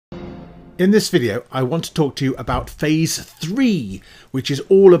In this video, I want to talk to you about phase 3, which is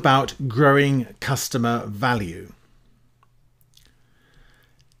all about growing customer value.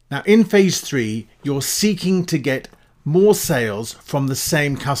 Now, in phase 3, you're seeking to get more sales from the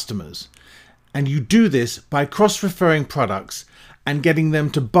same customers. And you do this by cross-referring products and getting them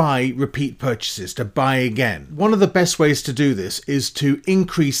to buy repeat purchases, to buy again. One of the best ways to do this is to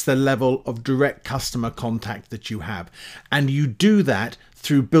increase the level of direct customer contact that you have. And you do that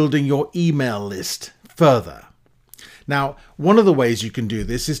through building your email list further. Now, one of the ways you can do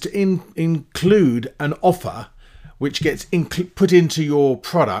this is to include an offer which gets put into your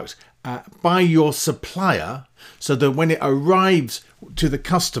product by your supplier, so that when it arrives to the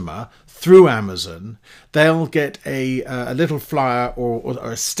customer through Amazon, they'll get a little flyer or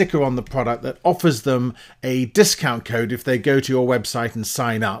a sticker on the product that offers them a discount code if they go to your website and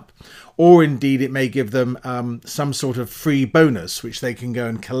sign up, or indeed it may give them some sort of free bonus which they can go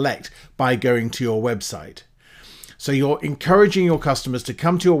and collect by going to your website. So you're encouraging your customers to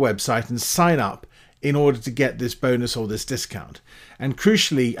come to your website and sign up in order to get this bonus or this discount. And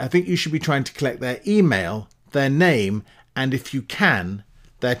crucially, I think you should be trying to collect their email, their name, and if you can,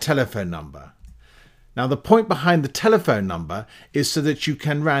 their telephone number. Now, the point behind the telephone number is so that you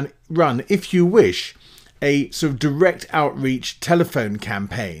can run, if you wish, a sort of direct outreach telephone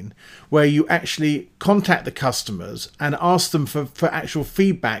campaign where you actually contact the customers and ask them for actual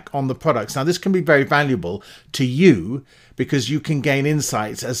feedback on the products. Now, this can be very valuable to you because you can gain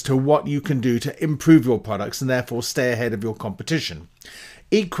insights as to what you can do to improve your products and therefore stay ahead of your competition.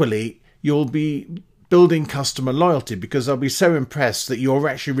 Equally, you'll be building customer loyalty because they'll be so impressed that you're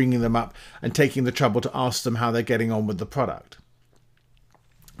actually ringing them up and taking the trouble to ask them how they're getting on with the product.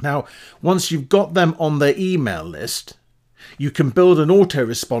 Now, once you've got them on their email list, you can build an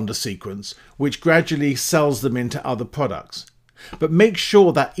autoresponder sequence which gradually sells them into other products. But make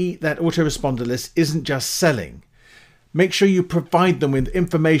sure that that autoresponder list isn't just selling. Make sure you provide them with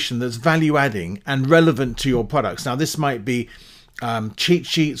information that's value-adding and relevant to your products. Now, this might be cheat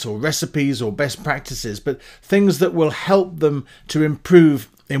sheets or recipes or best practices, but things that will help them to improve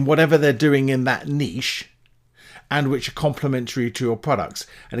in whatever they're doing in that niche and which are complementary to your products.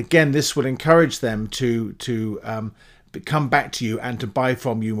 And again, this will encourage them to come back to you and to buy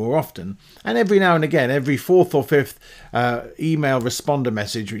from you more often. And every now and again, every fourth or fifth email responder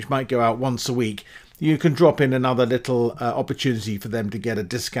message, which might go out once a week, you can drop in another little opportunity for them to get a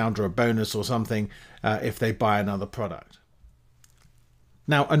discount or a bonus or something if they buy another product.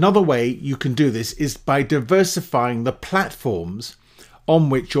 Now, another way you can do this is by diversifying the platforms on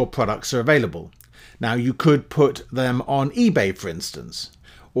which your products are available. Now, you could put them on eBay, for instance,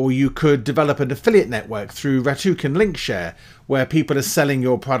 or you could develop an affiliate network through Ratook and Linkshare, where people are selling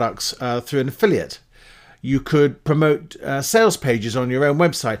your products through an affiliate. You could promote sales pages on your own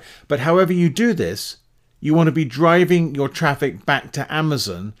website, but however you do this, you want to be driving your traffic back to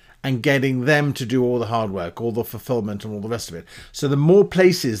Amazon and getting them to do all the hard work, all the fulfillment and all the rest of it. So the more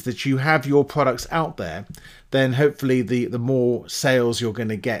places that you have your products out there, then hopefully the more sales you're going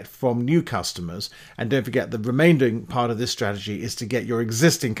to get from new customers. And don't forget, the remaining part of this strategy is to get your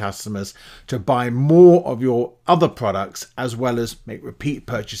existing customers to buy more of your other products as well as make repeat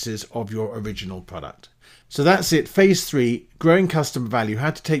purchases of your original product. So that's it. Phase 3, growing customer value, how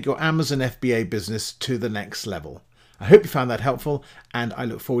to take your Amazon FBA business to the next level. I hope you found that helpful, and I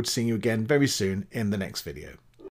look forward to seeing you again very soon in the next video.